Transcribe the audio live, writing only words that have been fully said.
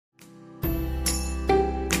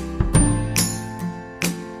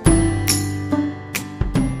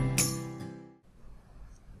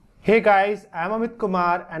Hey guys, I'm Amit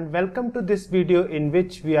Kumar and welcome to this video in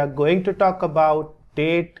which we are going to talk about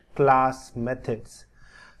date class methods.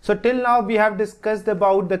 So till now we have discussed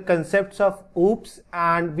about the concepts of OOPS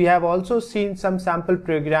and we have also seen some sample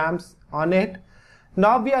programs on it.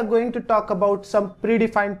 Now we are going to talk about some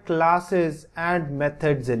predefined classes and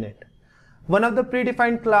methods in it. One of the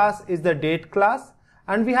predefined class is the date class,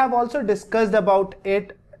 and we have also discussed about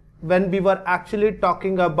it when we were actually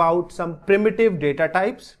talking about some primitive data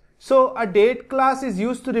types. So a date class is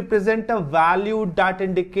used to represent a value that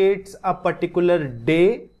indicates a particular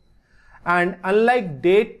day, and unlike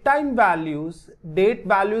date values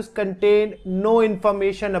contain no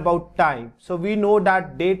information about time. So we know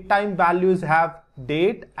that date values have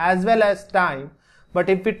date as well as time, but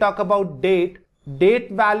if we talk about date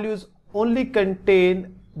values only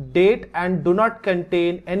contain date and do not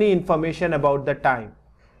contain any information about the time.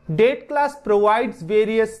 Date class provides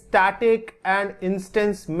various static and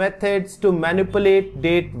instance methods to manipulate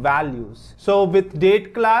date values. So with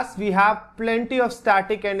date class, we have plenty of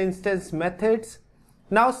static and instance methods.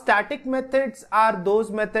 Now static methods are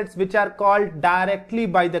those methods which are called directly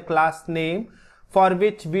by the class name, for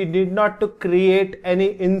which we need not to create any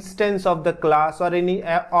instance of the class or any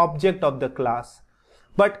object of the class.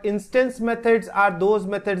 But instance methods are those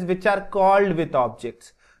methods which are called with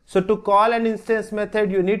objects. So to call an instance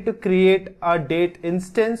method, you need to create a date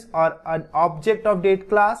instance or an object of date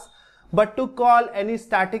class. But to call any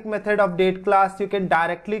static method of date class, you can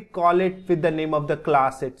directly call it with the name of the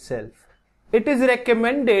class itself. It is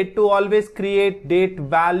recommended to always create date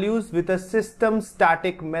values with a system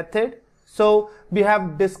static method. So we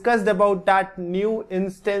have discussed about that new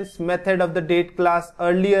instance method of the date class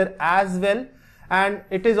earlier as well. And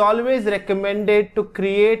it is always recommended to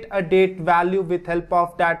create a date value with help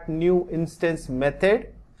of that new instance method.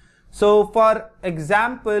 So for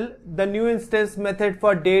example, the new instance method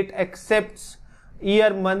for date accepts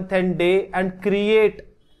year, month and day and create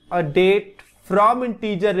a date from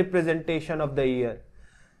integer representation of the year.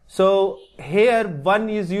 So here 1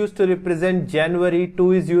 is used to represent January,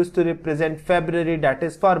 2 is used to represent February, that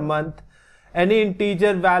is for month. Any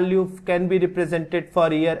integer value can be represented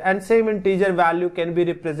for year and same integer value can be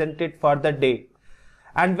represented for the day.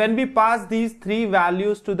 And when we pass these three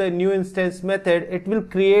values to the new instance method, it will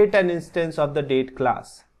create an instance of the date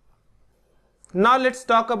class. Now let's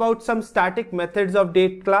talk about some static methods of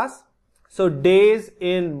date class. So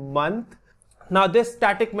daysInMonth. Now this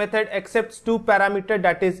static method accepts two parameters,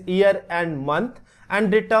 that is year and month,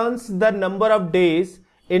 and returns the number of days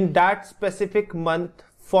in that specific month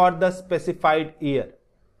for the specified year.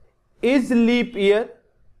 isLeapYear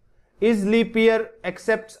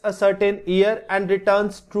accepts a certain year and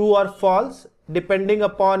returns true or false depending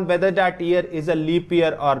upon whether that year is a leap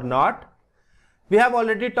year or not. We have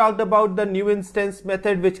already talked about the new instance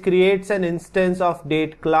method, which creates an instance of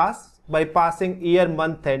date class by passing year,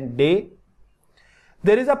 month and day.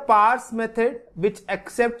 There is a parse method which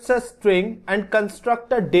accepts a string and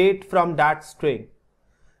constructs a date from that string.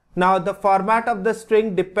 Now the format of the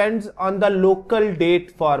string depends on the local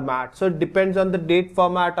date format. So it depends on the date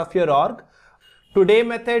format of your org. Today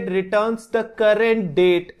method returns the current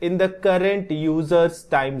date in the current user's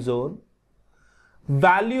time zone.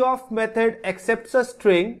 ValueOf method accepts a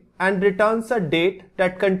string and returns a date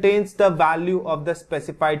that contains the value of the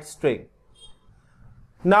specified string.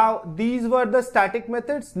 Now these were the static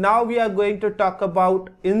methods. Now we are going to talk about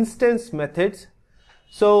instance methods.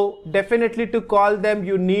 So definitely to call them,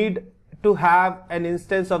 you need to have an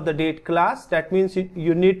instance of the date class. That means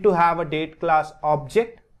you need to have a date class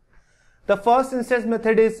object. The first instance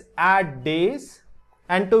method is addDays,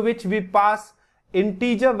 and to which we pass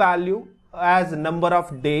integer value as number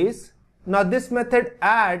of days. Now this method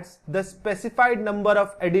adds the specified number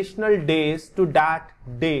of additional days to that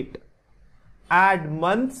date.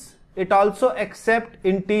 addMonths, it accepts accept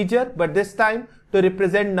integer, but this time to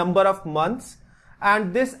represent number of months.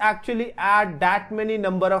 And this actually add that many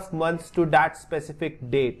number of months to that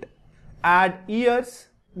specific date. addYears.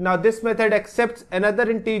 Now this method accepts another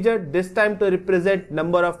integer, this time to represent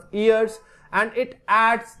number of years, and it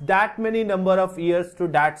adds that many number of years to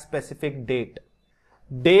that specific date.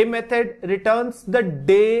 Day method returns the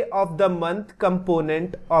day of the month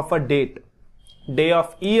component of a date.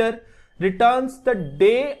 dayOfYear returns the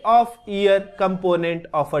day of year component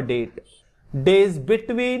of a date.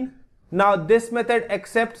 daysBetween. Now this method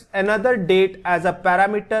accepts another date as a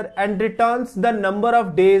parameter and returns the number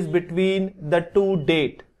of days between the two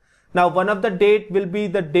dates. Now one of the date will be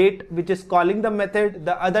the date which is calling the method,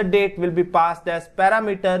 the other date will be passed as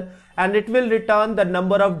parameter and it will return the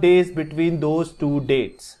number of days between those two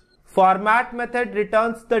dates. Format method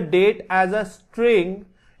returns the date as a string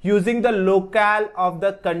using the locale of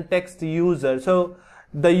the context user. So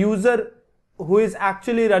the user who is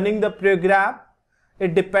actually running the program,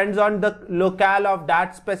 it depends on the locale of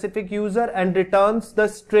that specific user and returns the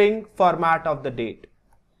string format of the date.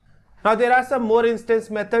 Now there are some more instance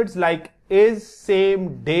methods like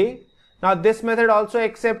isSameDay. Now this method also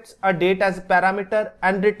accepts a date as a parameter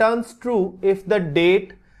and returns true if the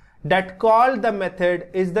date that called the method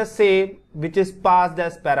is the same which is passed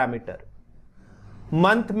as parameter.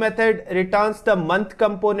 Month method returns the month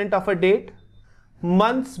component of a date.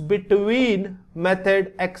 monthsBetween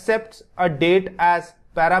method accepts a date as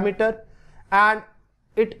parameter and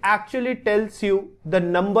it actually tells you the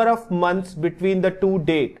number of months between the two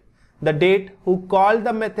dates, the date who called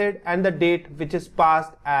the method and the date which is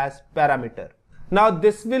passed as parameter. Now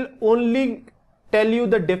this will only tell you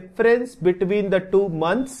the difference between the 2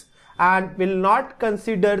 months and will not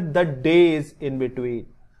consider the days in between.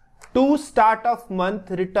 toStartOfMonth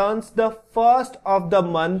returns the first of the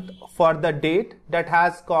month for the date that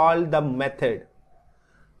has called the method.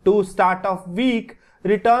 toStartOfWeek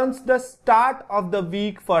returns the start of the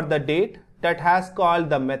week for the date that has called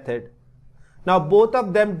the method. Now both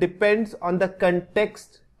of them depends on the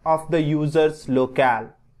context of the user's locale.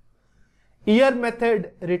 Year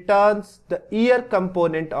method returns the year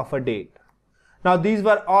component of a date. Now these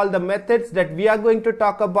were all the methods that we are going to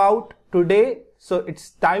talk about today. So it's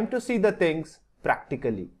time to see the things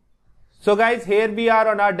practically. So guys, here we are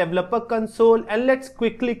on our developer console and let's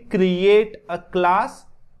quickly create a class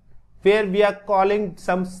where we are calling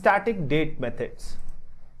some static date methods.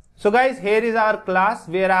 So guys, here is our class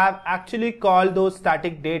where I have actually called those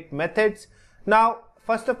static date methods. Now,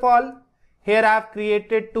 first of all, here I have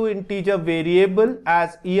created 2 integer variable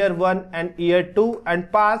as year1 and year2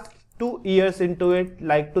 and passed 2 years into it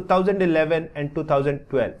like 2011 and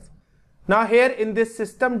 2012. Now here in this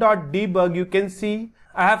system.debug you can see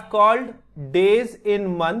I have called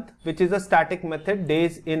daysInMonth, which is a static method,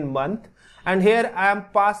 daysInMonth, and here I am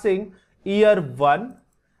passing year1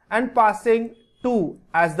 and passing 2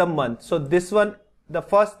 as the month. So this one, the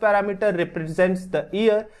first parameter represents the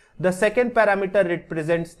year, the second parameter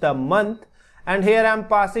represents the month, and here I am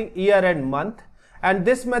passing year and month, and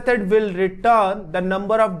this method will return the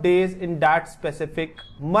number of days in that specific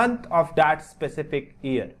month of that specific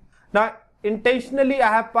year. Now intentionally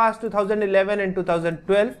I have passed 2011 and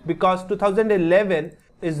 2012 because 2011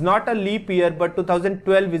 is not a leap year but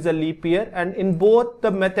 2012 is a leap year, and in both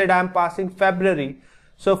the method I am passing February.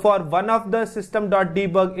 So for one of the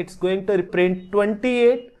system.debug it's going to print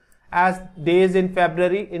 28 as days in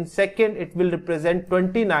February, in second it will represent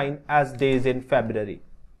 29 as days in February.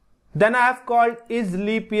 Then I have called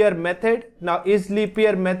isLeapYear method. Now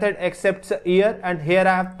isLeapYear method accepts a year and here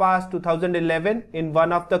I have passed 2011 in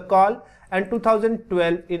one of the call and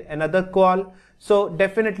 2012 in another call. So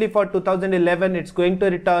definitely for 2011 it's going to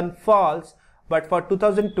return false, but for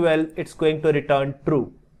 2012 it's going to return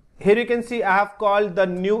true. Here you can see I have called the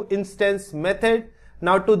newInstance method.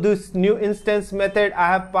 Now to this newInstance method I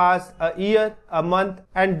have passed a year, a month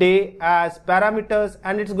and day as parameters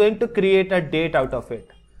and it's going to create a date out of it.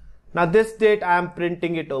 Now this date I am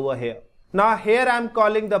printing it over here. Now here I am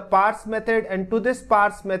calling the parse method, and to this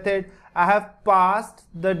parse method I have passed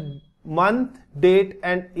the month, date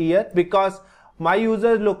and year because my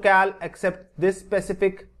user locale accepts this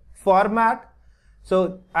specific format.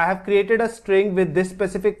 So I have created a string with this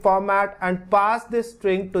specific format and passed this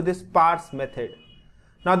string to this parse method.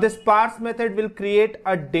 Now this parse method will create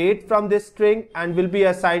a date from this string and will be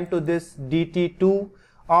assigned to this dt2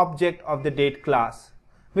 object of the date class,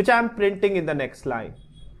 which I am printing in the next line.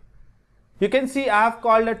 You can see I have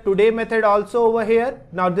called a today method also over here.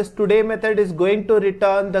 Now this today method is going to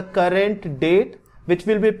return the current date, which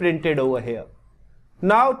will be printed over here.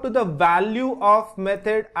 Now to the valueOf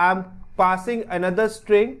method I am passing another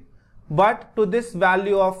string, but to this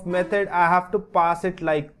valueOf method I have to pass it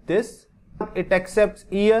like this. It accepts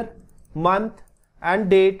year, month and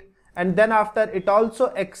date, and then after it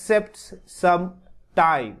also accepts some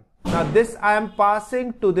time. Now this I am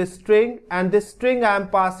passing to this string and this string I am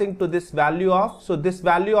passing to this valueOf. So this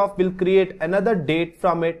valueOf will create another date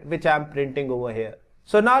from it, which I am printing over here.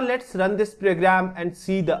 So now let's run this program and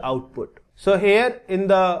see the output. So here in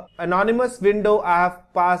the anonymous window I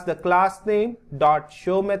have passed the class name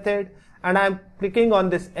 .show method and I am clicking on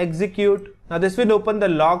this execute. Now this will open the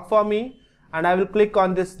log for me and I will click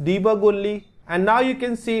on this debug only, and now you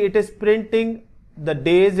can see it is printing the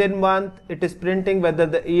days in month, it is printing whether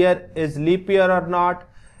the year is leap year or not,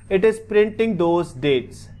 it is printing those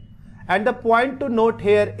dates. And the point to note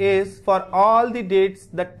here is for all the dates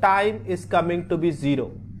the time is coming to be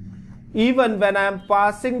 0. Even when I am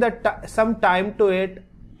passing some time to it,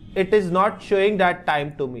 it is not showing that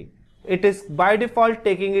time to me. It is by default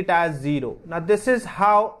taking it as 0. Now this is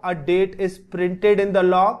how a date is printed in the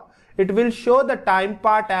log. It will show the time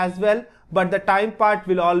part as well, but the time part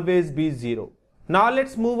will always be 0. Now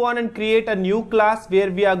let's move on and create a new class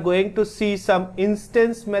where we are going to see some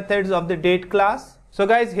instance methods of the date class. So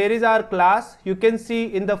guys, here is our class. You can see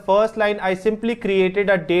in the first line, I simply created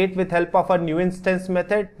a date with help of a newInstance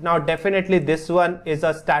method. Now definitely this one is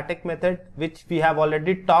a static method, which we have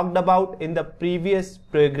already talked about in the previous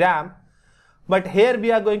program. But here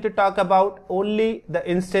we are going to talk about only the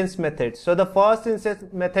instance method. So the first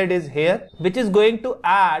instance method is here, which is going to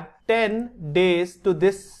add 10 days to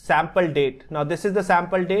this sample date. Now this is the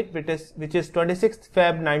sample date, which is 26th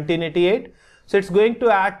Feb 1988. So it's going to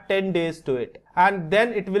add 10 days to it. And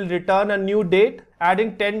then it will return a new date,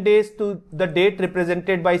 adding 10 days to the date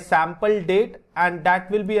represented by sample date, and that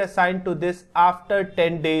will be assigned to this after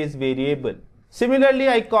 10 days variable. Similarly,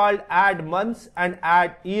 I called addMonths and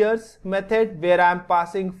addYears method where I am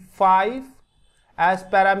passing 5 as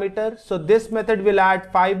parameter. So this method will add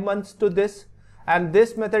 5 months to this, and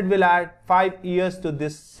this method will add 5 years to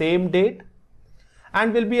this same date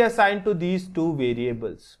and will be assigned to these two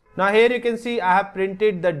variables. Now here you can see I have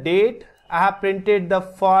printed the date. I have printed the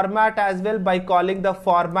format as well by calling the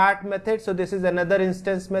format method. So this is another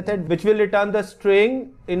instance method which will return the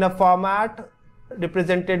string in a format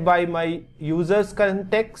represented by my user's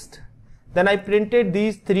context. Then I printed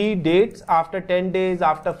these 3 dates after 10 days,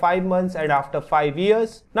 after 5 months and after 5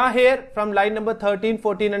 years. Now here from line number 13,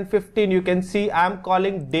 14 and 15 you can see I am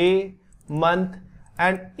calling day, month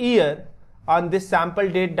and year on this sample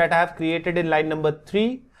date that I have created in line number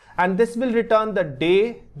 3. And this will return the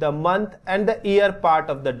day, the month and the year part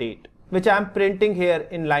of the date, which I am printing here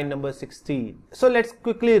in line number 16. So let's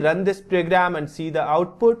quickly run this program and see the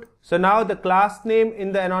output. So now the class name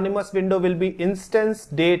in the anonymous window will be instance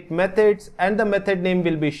date methods and the method name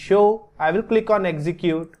will be show. I will click on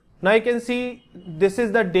execute. Now you can see this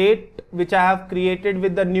is the date which I have created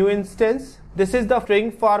with the new instance. This is the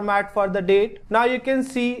string format for the date. Now you can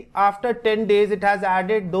see after 10 days it has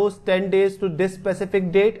added those 10 days to this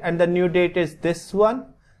specific date, and the new date is this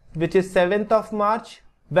one, which is 7th of March.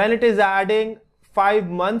 When it is adding 5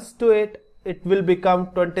 months to it, it will become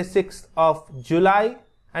 26th of July.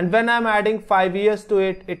 And when I am adding 5 years to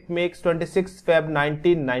it, it makes 26th Feb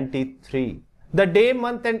 1993. The day,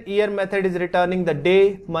 month and year method is returning the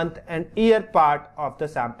day, month and year part of the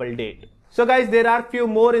sample date. So guys, there are few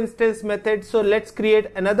more instance methods. So let's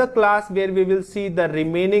create another class where we will see the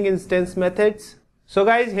remaining instance methods. So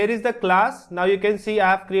guys, here is the class. Now you can see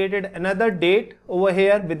I have created another date over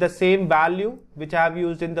here with the same value which I have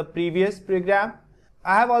used in the previous program.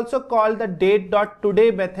 I have also called the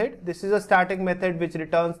date.today method. This is a static method which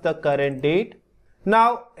returns the current date.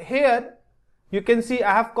 Now here you can see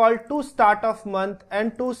I have called toStartOfMonth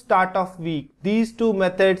and toStartOfWeek. These two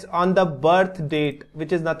methods on the birth date,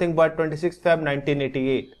 which is nothing but 26th Feb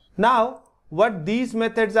 1988. Now what these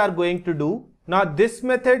methods are going to do, now this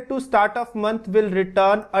method toStartOfMonth will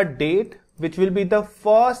return a date which will be the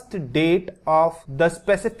first date of the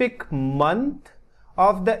specific month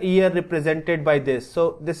of the year represented by this.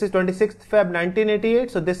 So this is 26th Feb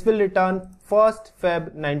 1988. So this will return 1st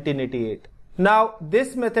Feb 1988. Now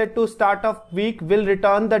this method toStartOfWeek will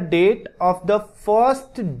return the date of the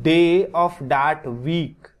first day of that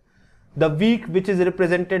week. The week which is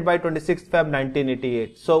represented by 26th Feb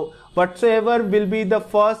 1988. So whatsoever will be the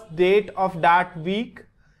first date of that week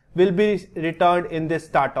will be returned in this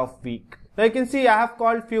start of week. Now you can see I have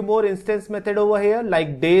called few more instance method over here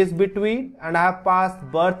like daysBetween, and I have passed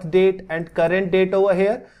birth date and current date over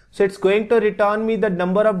here. So it's going to return me the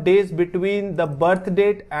number of days between the birth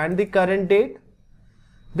date and the current date.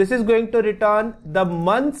 This is going to return the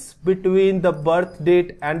months between the birth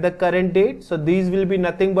date and the current date. So these will be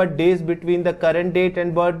nothing but days between the current date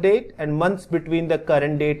and birth date, and months between the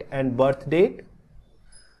current date and birth date.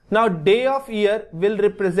 Now dayOfYear will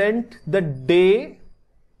represent the day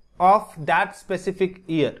of that specific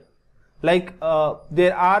year. Like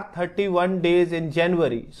there are 31 days in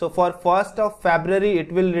January. So for 1st of February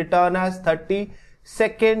it will return as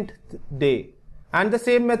 32nd day. And the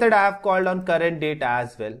same method I have called on current date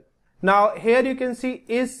as well. Now here you can see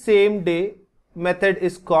isSameDay method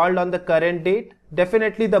is called on the current date.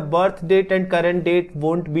 Definitely the birth date and current date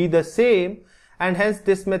won't be the same, and hence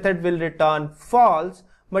this method will return false.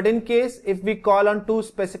 But in case if we call on two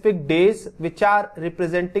specific days which are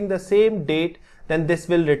representing the same date, then this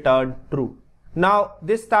will return true. Now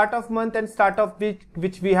this start of month and start of week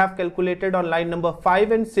which we have calculated on line number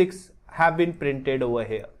 5 and 6 have been printed over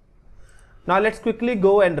here. Now let's quickly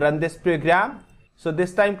go and run this program. So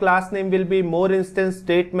this time class name will be moreInstance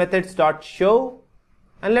dateMethods.show,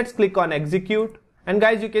 and let's click on execute. And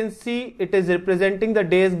guys, you can see it is representing the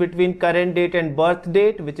days between current date and birth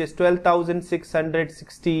date, which is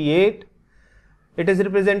 12,668. It is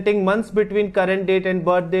representing months between current date and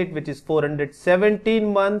birth date, which is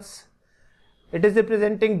 417 months. It is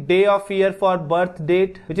representing day of year for birth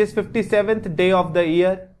date, which is 57th day of the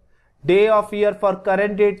year. Day of year for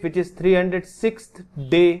current date, which is 306th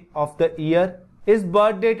day of the year. Is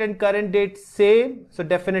birth date and current date same? So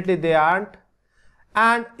definitely they aren't.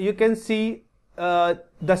 And you can see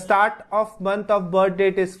the start of month of birth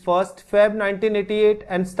date is 1st Feb 1988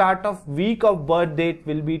 and start of week of birth date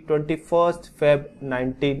will be 21st Feb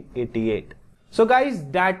 1988. So guys,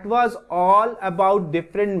 that was all about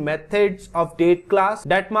different methods of date class.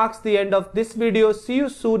 That marks the end of this video. See you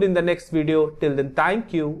soon in the next video. Till then,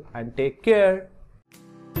 thank you and take care.